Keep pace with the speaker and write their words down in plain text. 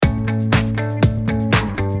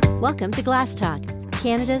Welcome to Glass Talk,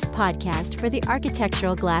 Canada's podcast for the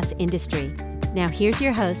architectural glass industry. Now here's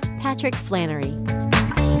your host, Patrick Flannery.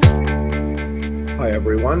 Hi,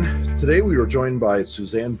 everyone. Today we were joined by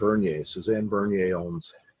Suzanne Bernier. Suzanne Bernier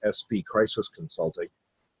owns SB Crisis Consulting,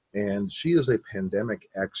 and she is a pandemic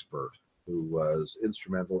expert who was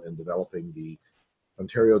instrumental in developing the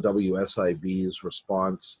Ontario WSIB's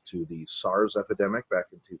response to the SARS epidemic back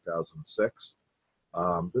in 2006.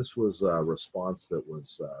 This was a response that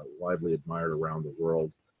was widely admired around the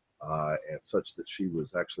world, and such that she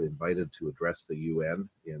was actually invited to address the UN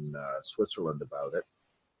in Switzerland about it.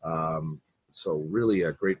 So really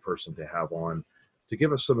a great person to have on to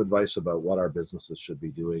give us some advice about what our businesses should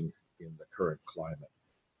be doing in the current climate.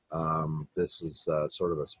 This is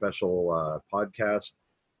sort of a special podcast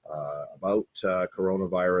about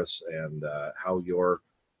coronavirus and how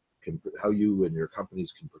you and your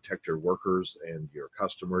companies can protect your workers and your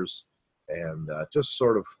customers, and just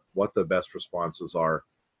sort of what the best responses are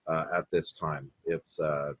at this time. It's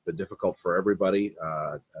been difficult for everybody.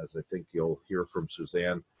 As I think you'll hear from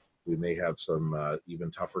Suzanne, we may have some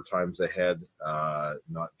even tougher times ahead,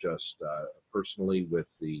 not just personally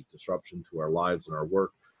with the disruption to our lives and our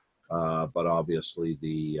work, but obviously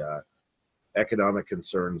the economic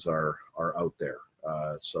concerns are out there.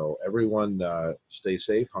 So everyone stay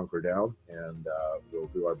safe, hunker down, and we'll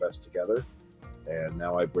do our best together. And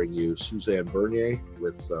now I bring you Suzanne Bernier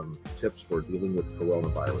with some tips for dealing with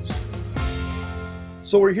coronavirus.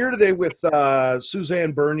 So we're here today with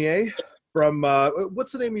Suzanne Bernier from,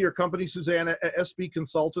 what's the name of your company, Suzanne? SB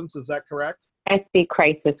Consultants, is that correct? SB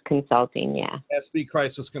Crisis Consulting, yeah. SB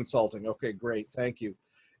Crisis Consulting. Okay, great. Thank you.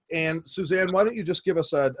 And Suzanne, why don't you just give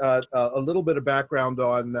us a little bit of background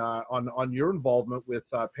on your involvement with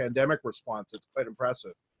pandemic response? It's quite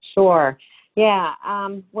impressive. Sure. Yeah.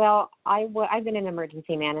 Well, I've been in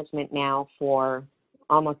emergency management now for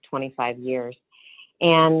almost 25 years.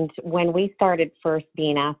 And when we started first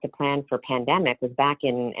being asked to plan for pandemic was back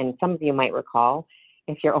in, and some of you might recall,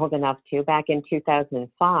 if you're old enough to, back in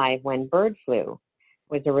 2005 when bird flu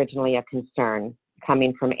was originally a concern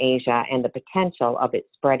coming from Asia and the potential of it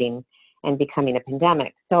spreading and becoming a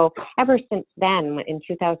pandemic. So ever since then, in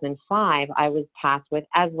 2005, I was tasked with,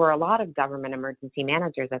 as were a lot of government emergency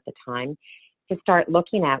managers at the time, to start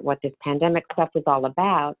looking at what this pandemic stuff was all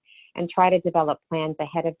about and try to develop plans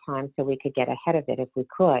ahead of time so we could get ahead of it if we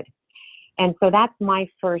could. And so that's my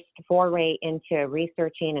first foray into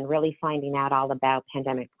researching and really finding out all about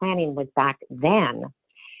pandemic planning was back then.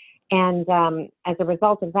 And as a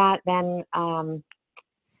result of that, then,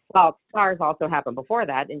 SARS also happened before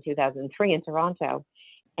that in 2003 in Toronto.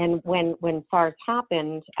 And when SARS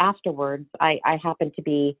happened afterwards, I happened to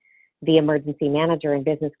be the emergency manager and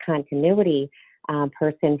business continuity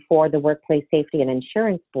person for the Workplace Safety and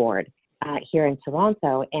Insurance Board here in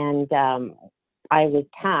Toronto. And I was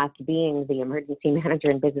tasked, being the emergency manager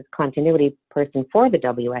and business continuity person for the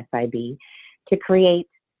WSIB, to create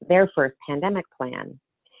their first pandemic plan.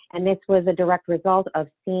 And this was a direct result of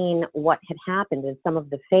seeing what had happened in some of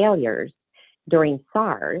the failures during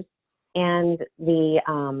SARS. And we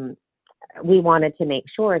wanted to make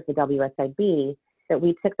sure as the WSIB that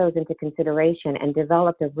we took those into consideration and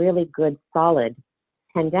developed a really good, solid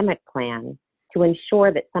pandemic plan to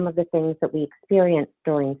ensure that some of the things that we experienced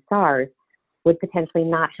during SARS would potentially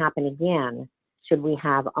not happen again should we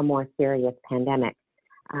have a more serious pandemic,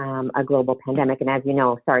 a global pandemic. And as you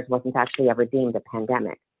know, SARS wasn't actually ever deemed a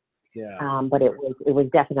pandemic. Yeah. But it was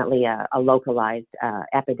definitely a localized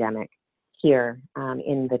epidemic here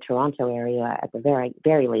in the Toronto area at the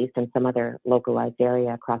very least, and some other localized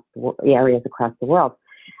areas across the world.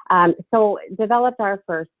 So developed our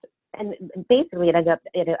first, and basically it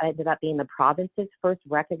ended up being the province's first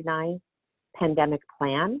recognized pandemic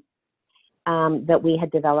plan that we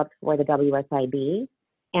had developed for the WSIB,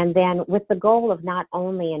 and then with the goal of not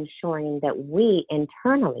only ensuring that we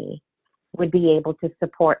internally would be able to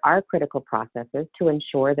support our critical processes to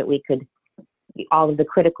ensure that we could, all of the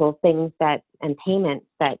critical things that and payments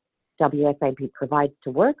that WSIB provides to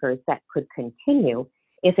workers that could continue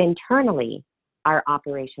if internally our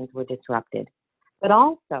operations were disrupted. But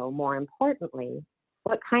also, more importantly,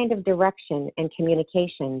 what kind of direction and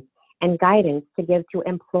communication and guidance to give to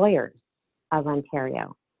employers of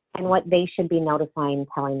Ontario and what they should be notifying and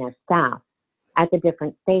telling their staff at the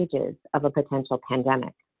different stages of a potential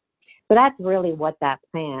pandemic. So that's really what that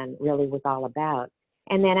plan really was all about.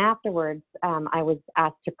 And then afterwards, I was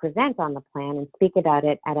asked to present on the plan and speak about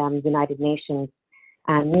it at a United Nations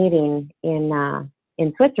meeting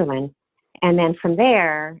in Switzerland. And then from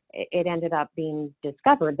there, it ended up being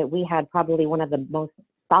discovered that we had probably one of the most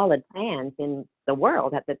solid plans in the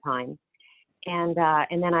world at the time And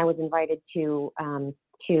then I was invited to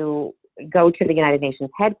go to the United Nations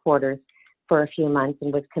headquarters for a few months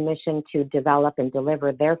and was commissioned to develop and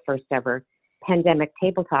deliver their first ever pandemic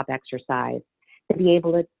tabletop exercise to be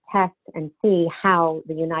able to test and see how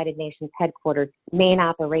the United Nations headquarters main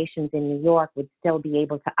operations in New York would still be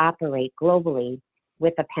able to operate globally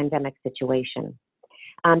with a pandemic situation.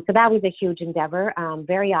 So that was a huge endeavor,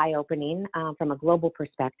 very eye-opening from a global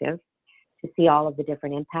perspective to see all of the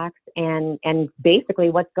different impacts and basically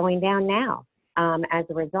what's going down now as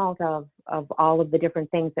a result of all of the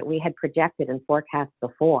different things that we had projected and forecast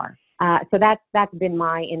before. So that's been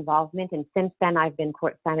my involvement. And since then, I've been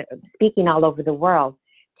speaking all over the world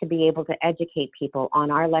to be able to educate people on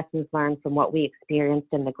our lessons learned from what we experienced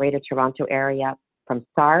in the Greater Toronto area from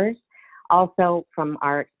SARS, also from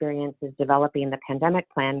our experiences developing the pandemic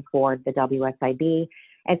plan for the WSIB,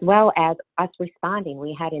 as well as us responding.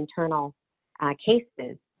 We had internal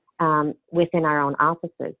cases within our own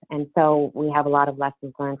offices. And so we have a lot of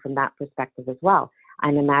lessons learned from that perspective as well.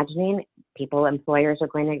 I'm imagining employers are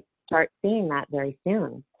going to start seeing that very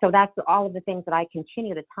soon. So that's all of the things that I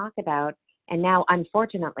continue to talk about. And now,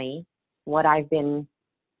 unfortunately, what I've been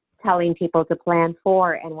telling people to plan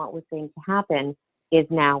for and what was going to happen is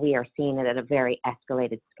now we are seeing it at a very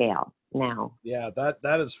escalated scale now. Yeah,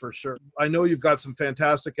 that is for sure. I know you've got some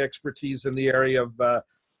fantastic expertise in the area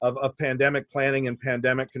of pandemic planning and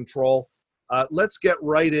pandemic control. Let's get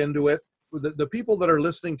right into it. The people that are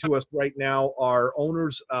listening to us right now are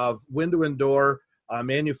owners of window and door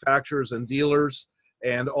manufacturers and dealers,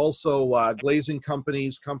 and also glazing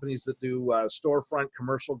companies that do storefront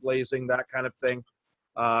commercial glazing, that kind of thing.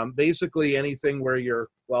 Basically anything where you're,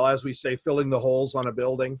 well, as we say, filling the holes on a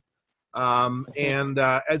building. And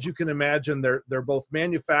as you can imagine, they're both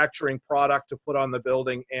manufacturing product to put on the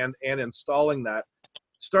building and installing that.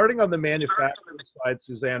 Starting on the manufacturing side,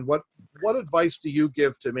 Suzanne, what advice do you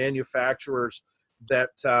give to manufacturers that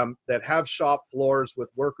have shop floors with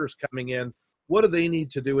workers coming in? What do they need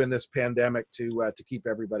to do in this pandemic to keep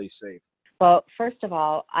everybody safe? Well, first of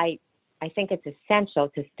all, I think it's essential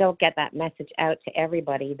to still get that message out to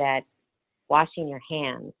everybody that washing your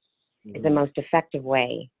hands is the most effective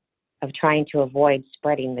way of trying to avoid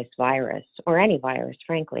spreading this virus, or any virus,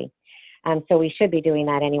 frankly. So we should be doing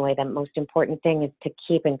that anyway. The most important thing is to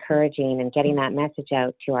keep encouraging and getting that message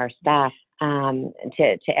out to our staff,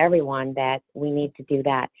 to everyone, that we need to do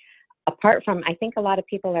that. Apart from, I think a lot of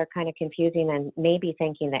people are kind of confusing and maybe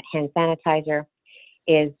thinking that hand sanitizer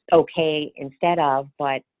is okay instead of,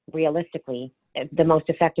 but realistically, the most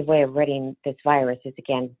effective way of ridding this virus is,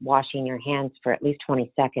 again, washing your hands for at least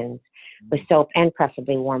 20 seconds with soap and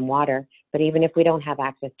preferably warm water. But even if we don't have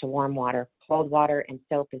access to warm water, cold water and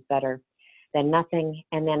soap is better than nothing.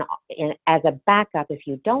 And then as a backup, if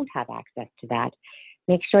you don't have access to that,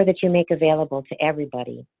 make sure that you make available to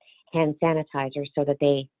everybody hand sanitizer so that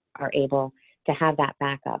they are able to have that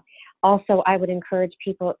backup. Also, I would encourage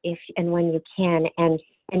people, if and when you can, and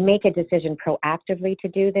make a decision proactively to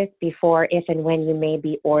do this before, if and when you may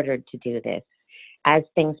be ordered to do this as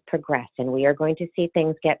things progress. And we are going to see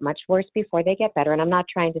things get much worse before they get better. And I'm not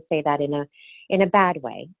trying to say that in a bad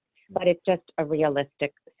way, but it's just a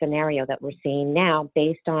realistic scenario that we're seeing now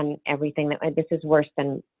based on everything this is worse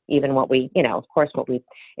than even what we, of course, what we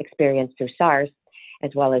experienced through SARS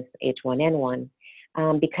as well as H1N1.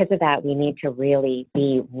 Because of that, we need to really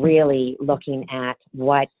be looking at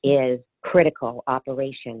what is critical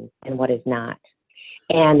operations and what is not,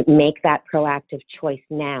 and make that proactive choice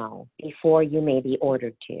now before you may be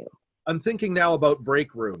ordered to. I'm thinking now about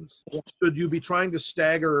break rooms. Yeah. Should you be trying to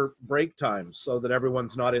stagger break times so that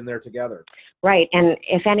everyone's not in there together? Right. And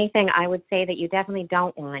if anything, I would say that you definitely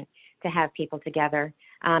don't want to have people together.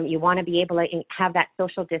 You want to be able to have that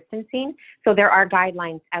social distancing. So there are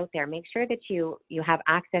guidelines out there. Make sure that you have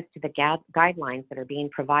access to the guidelines that are being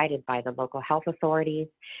provided by the local health authorities,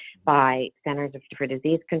 by Centers for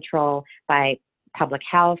Disease Control, by Public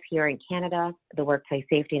Health here in Canada, the Workplace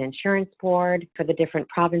Safety and Insurance Board for the different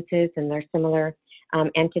provinces and their similar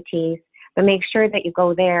entities. But make sure that you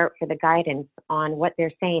go there for the guidance on what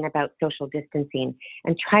they're saying about social distancing,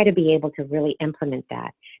 and try to be able to really implement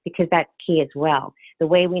that, because that's key as well. The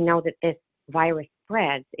way we know that this virus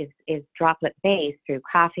spreads is droplet-based through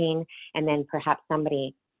coughing, and then perhaps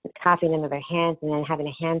somebody coughing into their hands and then having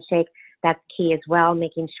a handshake. That's key as well,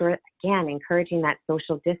 making sure, again, encouraging that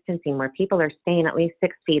social distancing where people are staying at least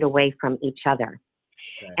 6 feet away from each other.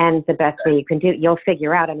 Okay. And the best way you can do, you'll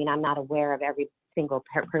figure out, I'm not aware of every single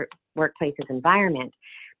workplace's environment,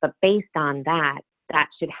 but based on that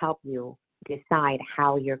should help you decide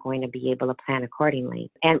how you're going to be able to plan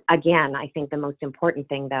accordingly. And again, I think the most important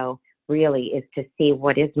thing, though, really is to see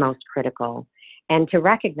what is most critical and to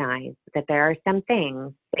recognize that there are some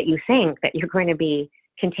things that you think that you're going to be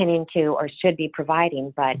continuing to or should be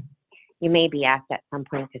providing, but you may be asked at some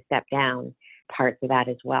point to step down parts of that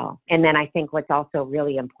as well. And then I think what's also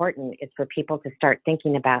really important is for people to start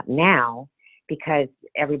thinking about now, because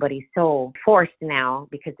everybody's so forced now,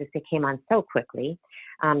 because this came on so quickly,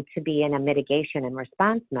 to be in a mitigation and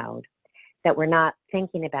response mode, that we're not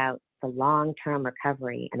thinking about the long-term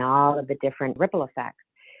recovery and all of the different ripple effects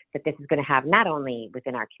that this is going to have, not only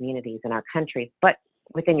within our communities and our countries, but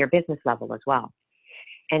within your business level as well.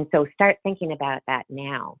 And so start thinking about that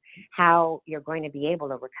now, how you're going to be able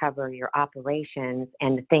to recover your operations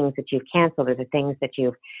and the things that you've canceled or the things that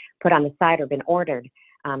you've put on the side or been ordered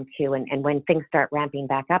to, and when things start ramping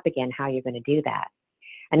back up again, how you're going to do that.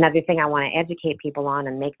 Another thing I want to educate people on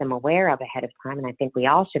and make them aware of ahead of time, and I think we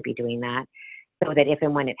all should be doing that, so that if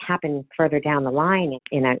and when it happens further down the line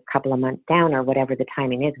in a couple of months down or whatever the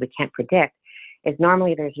timing is, we can't predict, is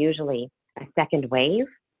normally there's usually a second wave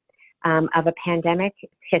of a pandemic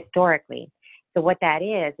historically. So what that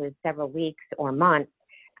is several weeks or months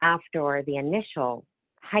after the initial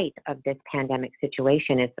height of this pandemic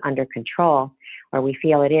situation is under control, or we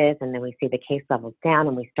feel it is, and then we see the case levels down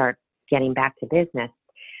and we start getting back to business,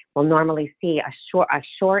 we'll normally see a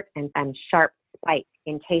short and sharp spike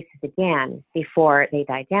in cases again before they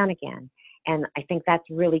die down again. And I think that's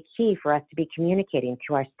really key for us to be communicating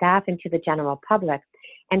to our staff and to the general public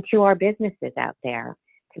and to our businesses out there,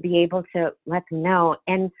 to be able to let them know,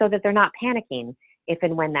 and so that they're not panicking if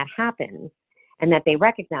and when that happens, and that they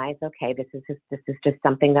recognize, okay, this is just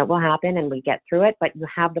something that will happen and we get through it, but you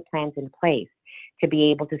have the plans in place to be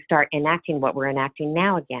able to start enacting what we're enacting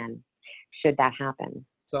now again, should that happen.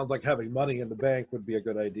 Sounds like having money in the bank would be a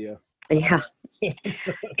good idea. Yeah.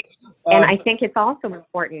 And I think it's also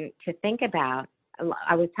important to think about,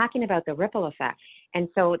 I was talking about the ripple effect. And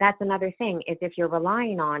so that's another thing, is if you're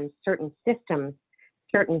relying on certain systems,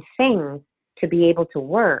 certain things to be able to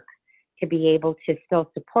work, to be able to still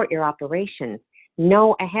support your operations,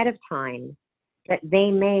 know ahead of time that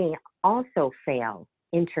they may also fail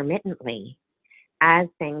intermittently as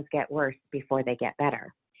things get worse before they get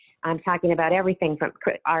better. I'm talking about everything from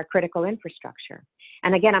our critical infrastructure.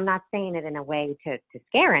 And again, I'm not saying it in a way to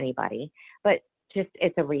scare anybody, but just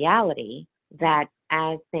it's a reality that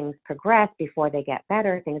as things progress before they get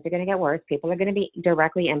better, things are going to get worse. People are going to be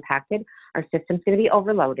directly impacted. Our system's going to be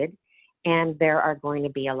overloaded, and there are going to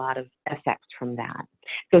be a lot of effects from that.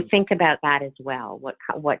 So think about that as well.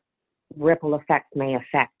 What ripple effects may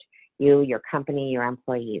affect you, your company, your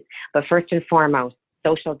employees. But first and foremost,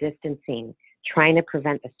 social distancing, trying to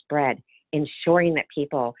prevent the spread, ensuring that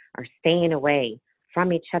people are staying away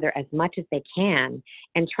from each other as much as they can,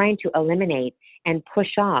 and trying to eliminate and push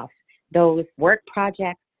off those work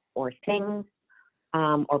projects or things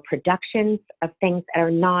or productions of things that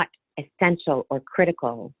are not essential or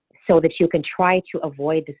critical, so that you can try to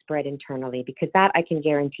avoid the spread internally, because that I can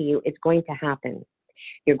guarantee you is going to happen.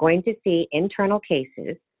 You're going to see internal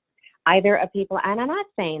cases, either of people, and I'm not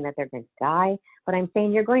saying that they're going to die, but I'm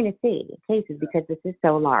saying you're going to see cases because this is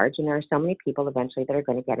so large and there are so many people eventually that are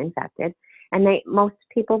going to get infected, and most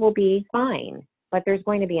people will be fine, but there's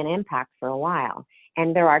going to be an impact for a while.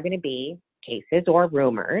 And there are going to be cases or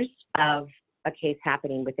rumors of a case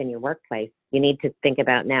happening within your workplace. You need to think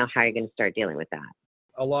about now how you're going to start dealing with that.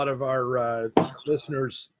 A lot of our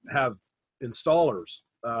listeners have installers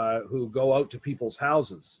who go out to people's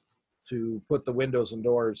houses to put the windows and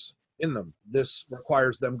doors in them. This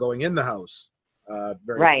requires them going in the house.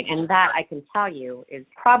 Right, and that I can tell you is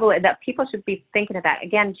probably that people should be thinking of that,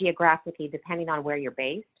 again, geographically, depending on where you're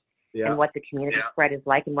based. Yeah. And what the community spread is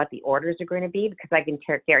like and what the orders are going to be, because I can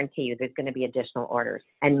guarantee you there's going to be additional orders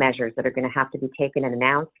and measures that are going to have to be taken and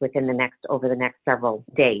announced over the next several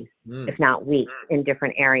days, if not weeks, in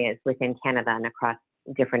different areas within Canada and across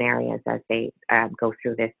different areas as they go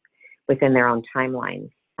through this within their own timelines.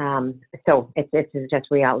 So it's just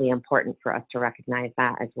really important for us to recognize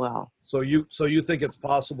that as well. So you think it's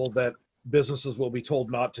possible that businesses will be told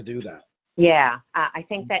not to do that? Yeah, I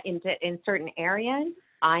think that in certain areas,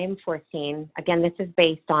 I'm foreseeing, again, this is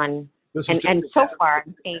based on, and so far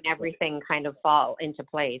I'm seeing everything kind of fall into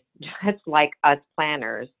place, just like us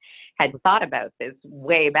planners had thought about this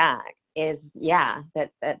way back, is,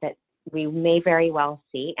 that we may very well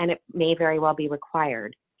see, and it may very well be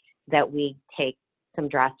required, that we take some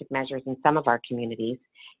drastic measures in some of our communities,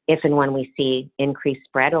 if and when we see increased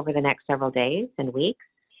spread over the next several days and weeks,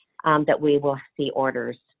 that we will see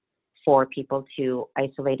orders for people to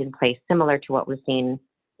isolate in place, similar to what we've seen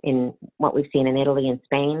in Italy and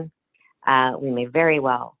Spain. We may very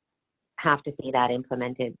well have to see that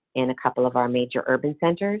implemented in a couple of our major urban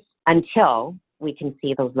centers until we can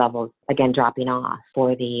see those levels again dropping off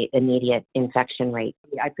for the immediate infection rate.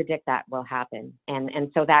 I predict that will happen. And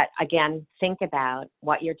so that, again, think about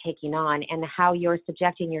what you're taking on and how you're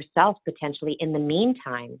subjecting yourself potentially in the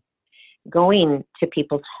meantime, going to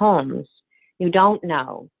people's homes. You don't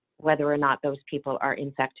know whether or not those people are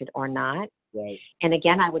infected or not. Right. And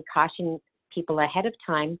again, I would caution people ahead of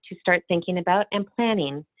time to start thinking about and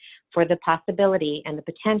planning for the possibility and the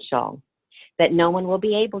potential that no one will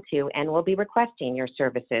be able to and will be requesting your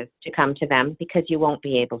services to come to them because you won't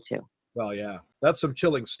be able to. Well, yeah, that's some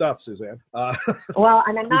chilling stuff, Suzanne. Well,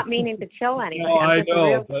 and I'm not meaning to chill anybody. No, I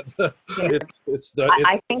know, but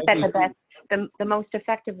I think that the most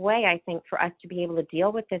effective way, I think, for us to be able to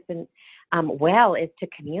deal with this and well is to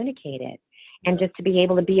communicate it and just to be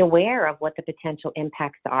able to be aware of what the potential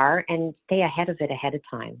impacts are and stay ahead of it ahead of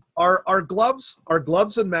time. Are gloves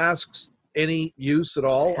and masks any use at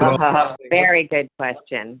all? Very good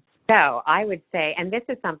question. So I would say, and this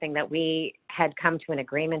is something that we had come to an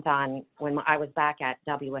agreement on when I was back at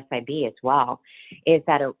WSIB as well, is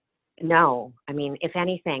that no, I mean, if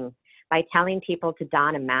anything, by telling people to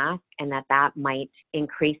don a mask and that might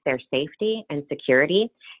increase their safety and security,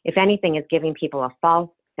 if anything, is giving people a false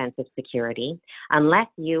sense of security, unless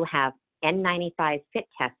you have N95 fit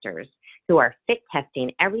testers who are fit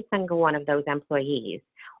testing every single one of those employees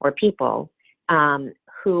or people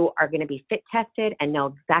who are going to be fit tested and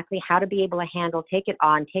know exactly how to be able to handle, take it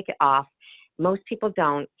on, take it off. Most people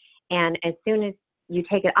don't. And as soon as you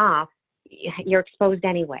take it off, you're exposed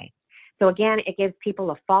anyway. So again, it gives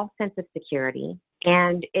people a false sense of security,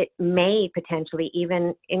 and it may potentially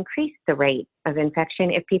even increase the rate of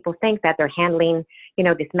infection if people think that they're handling,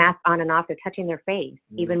 this mask on and off, they're touching their face.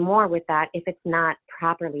 Even more with that if it's not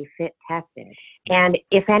properly fit tested. And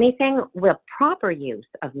if anything, with proper use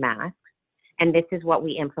of masks, and this is what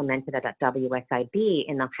we implemented at WSIB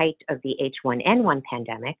in the height of the H1N1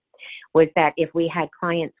 pandemic, was that if we had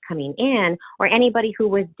clients coming in or anybody who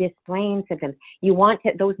was displaying symptoms,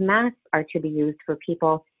 those masks are to be used for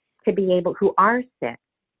people to be able, who are sick,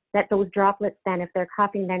 that those droplets then, if they're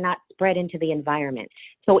coughing, they're not spread into the environment.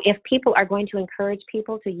 So if people are going to encourage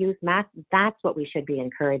people to use masks, that's what we should be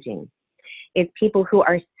encouraging. Is people who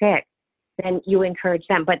are sick, then you encourage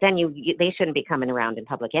them, but then they shouldn't be coming around in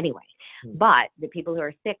public anyway. But the people who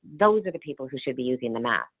are sick, those are the people who should be using the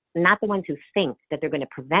mask, not the ones who think that they're going to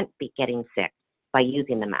prevent getting sick by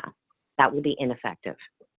using the mask. That will be ineffective.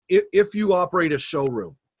 If you operate a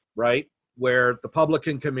showroom, right, where the public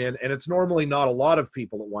can come in, and it's normally not a lot of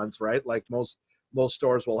people at once, right? Like most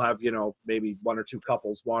stores will have, maybe one or two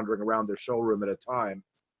couples wandering around their showroom at a time.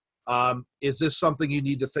 Is this something you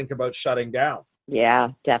need to think about shutting down? Yeah,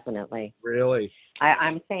 definitely. Really?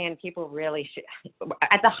 I'm saying people really should,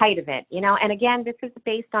 at the height of it, and again, this is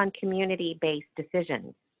based on community-based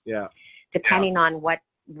decisions. Yeah. Depending on what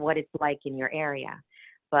it's like in your area.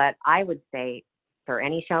 But I would say for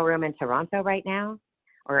any showroom in Toronto right now,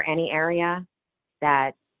 or any area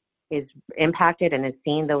that is impacted and is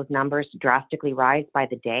seeing those numbers drastically rise by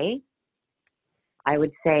the day, I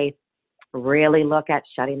would say really look at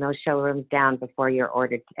shutting those showrooms down before you're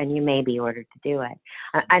ordered, and you may be ordered to do it.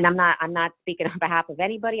 And I'm not speaking on behalf of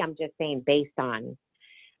anybody. I'm just saying based on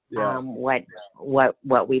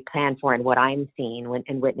what we plan for and what I'm seeing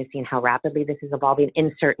and witnessing how rapidly this is evolving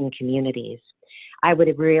in certain communities. I would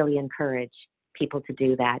really encourage people to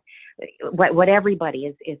do that. What everybody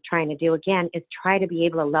is trying to do, again, is try to be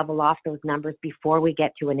able to level off those numbers before we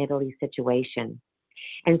get to an Italy situation.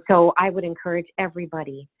 And so I would encourage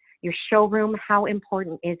everybody, your showroom, how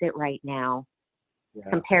important is it right now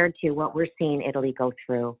compared to what we're seeing Italy go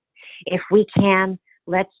through? If we can,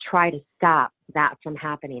 let's try to stop that from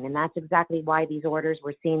happening. And that's exactly why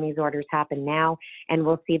we're seeing these orders happen now, and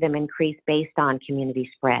we'll see them increase based on community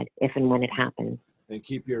spread if and when it happens. And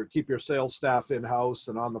keep your sales staff in-house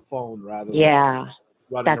and on the phone rather than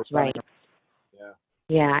running that's around. Right.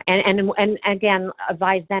 Yeah. And again,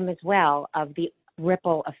 advise them as well of the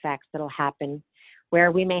ripple effects that'll happen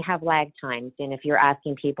where we may have lag times. And if you're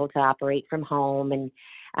asking people to operate from home and,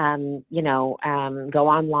 go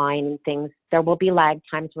online and things, there will be lag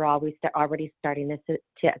times. We're already starting to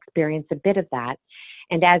experience a bit of that.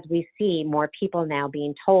 And as we see more people now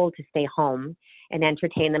being told to stay home and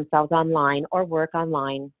entertain themselves online or work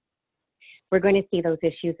online, we're going to see those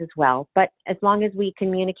issues as well. But as long as we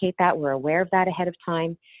communicate that, we're aware of that ahead of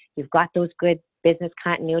time, you've got those good business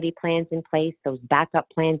continuity plans in place, those backup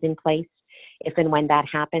plans in place, if and when that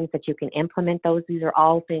happens, that you can implement those. These are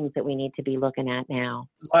all things that we need to be looking at now.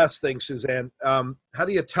 Last thing, Suzanne, how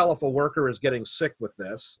do you tell if a worker is getting sick with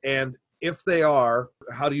this? And if they are,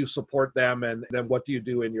 how do you support them? And then what do you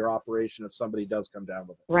do in your operation if somebody does come down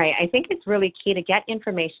with it? Right. I think it's really key to get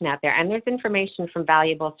information out there. And there's information from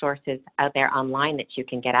valuable sources out there online that you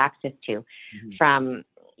can get access to from,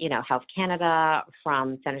 Health Canada,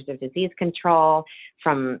 from Centers of Disease Control,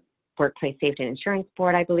 from Workplace Safety and Insurance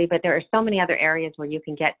Board, I believe. But there are so many other areas where you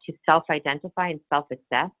can get to self-identify and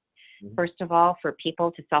self-assess. First of all, for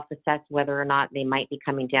people to self-assess whether or not they might be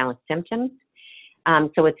coming down with symptoms.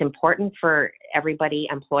 So it's important for everybody,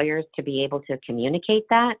 employers, to be able to communicate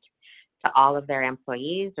that to all of their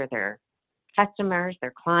employees or their customers,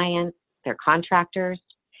 their clients, their contractors,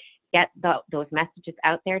 get those messages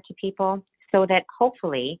out there to people so that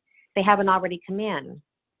hopefully they haven't already come in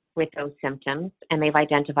with those symptoms and they've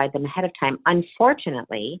identified them ahead of time.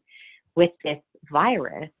 Unfortunately, with this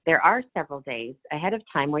virus, there are several days ahead of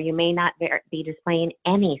time where you may not be displaying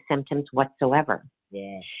any symptoms whatsoever.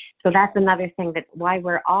 Yeah. So that's another thing that's why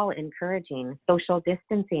we're all encouraging social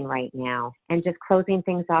distancing right now and just closing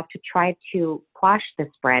things off to try to quash the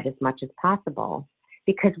spread as much as possible,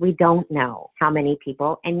 because we don't know how many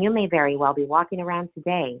people, and you may very well be walking around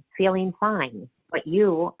today feeling fine, but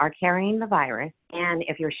you are carrying the virus. And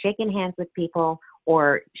if you're shaking hands with people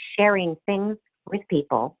or sharing things with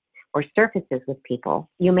people or surfaces with people,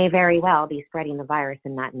 you may very well be spreading the virus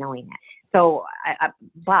and not knowing it. So,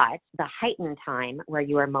 but the heightened time where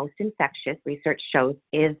you are most infectious, research shows,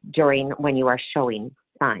 is during when you are showing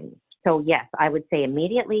signs. So yes, I would say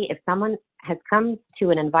immediately, if someone has come to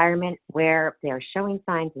an environment where they're showing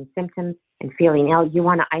signs and symptoms and feeling ill, you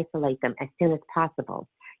want to isolate them as soon as possible.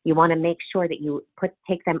 You want to make sure that you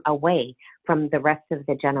take them away from the rest of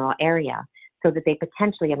the general area so that they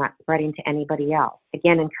potentially are not spreading to anybody else.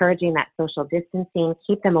 Again, encouraging that social distancing,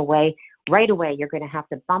 keep them away. Right away, you're going to have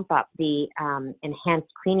to bump up the enhanced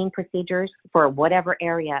cleaning procedures for whatever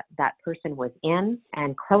area that person was in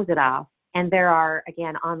and close it off. And there are,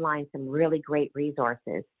 again, online some really great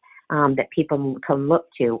resources that people can look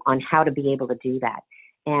to on how to be able to do that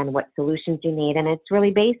and what solutions you need. And it's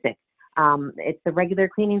really basic. It's the regular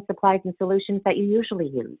cleaning supplies and solutions that you usually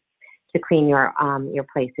use to clean your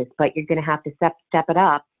places, but you're going to have to step it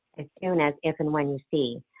up as soon as if and when you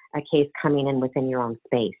see a case coming in within your own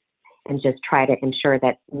space, and just try to ensure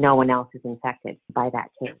that no one else is infected by that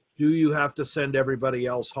case. Do you have to send everybody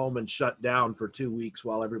else home and shut down for 2 weeks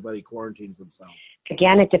while everybody quarantines themselves?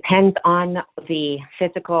 Again, it depends on the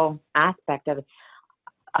physical aspect of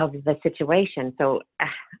the situation. So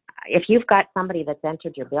if you've got somebody that's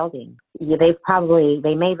entered your building,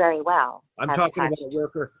 they may very well. I'm talking about a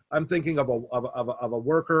worker. I'm thinking of a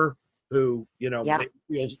worker who,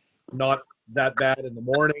 feels not that bad in the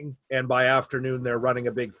morning, and by afternoon they're running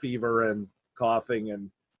a big fever and coughing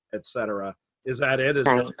and etc. Is that it?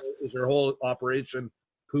 Is your whole operation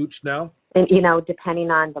pooch now? And,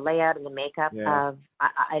 depending on the layout and the makeup of,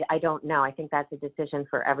 I don't know. I think that's a decision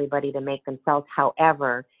for everybody to make themselves.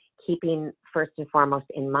 However, keeping first and foremost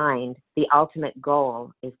in mind, the ultimate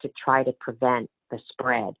goal is to try to prevent the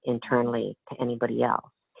spread internally to anybody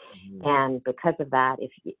else. Mm-hmm. And because of that,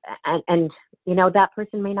 that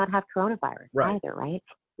person may not have coronavirus either, right?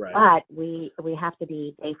 Right. But we have to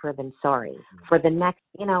be safer than sorry for the next,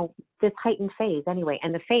 this heightened phase anyway.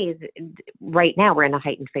 And the phase right now, we're in a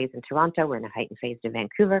heightened phase in Toronto, we're in a heightened phase in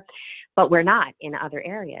Vancouver, but we're not in other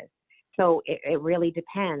areas. So it really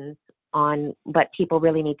depends on, but people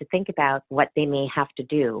really need to think about what they may have to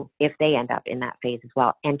do if they end up in that phase as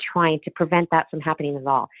well, and trying to prevent that from happening at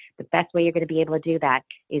all. The best way you're going to be able to do that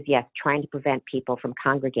is, yes, trying to prevent people from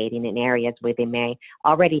congregating in areas where they may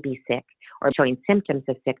already be sick or showing symptoms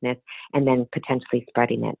of sickness and then potentially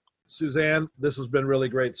spreading it. Suzanne, this has been really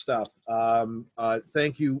great stuff.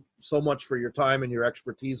 Thank you so much for your time and your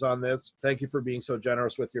expertise on this. Thank you for being so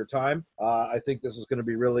generous with your time. I think this is going to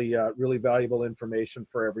be really, really valuable information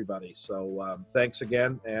for everybody. So thanks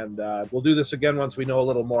again. And we'll do this again once we know a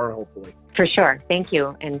little more, hopefully. For sure. Thank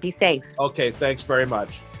you. And be safe. Okay. Thanks very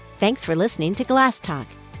much. Thanks for listening to Glass Talk.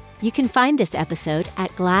 You can find this episode at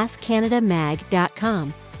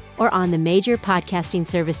glasscanadamag.com or on the major podcasting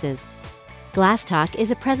services. Glass Talk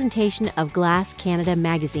is a presentation of Glass Canada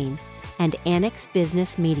Magazine and Annex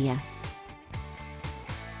Business Media.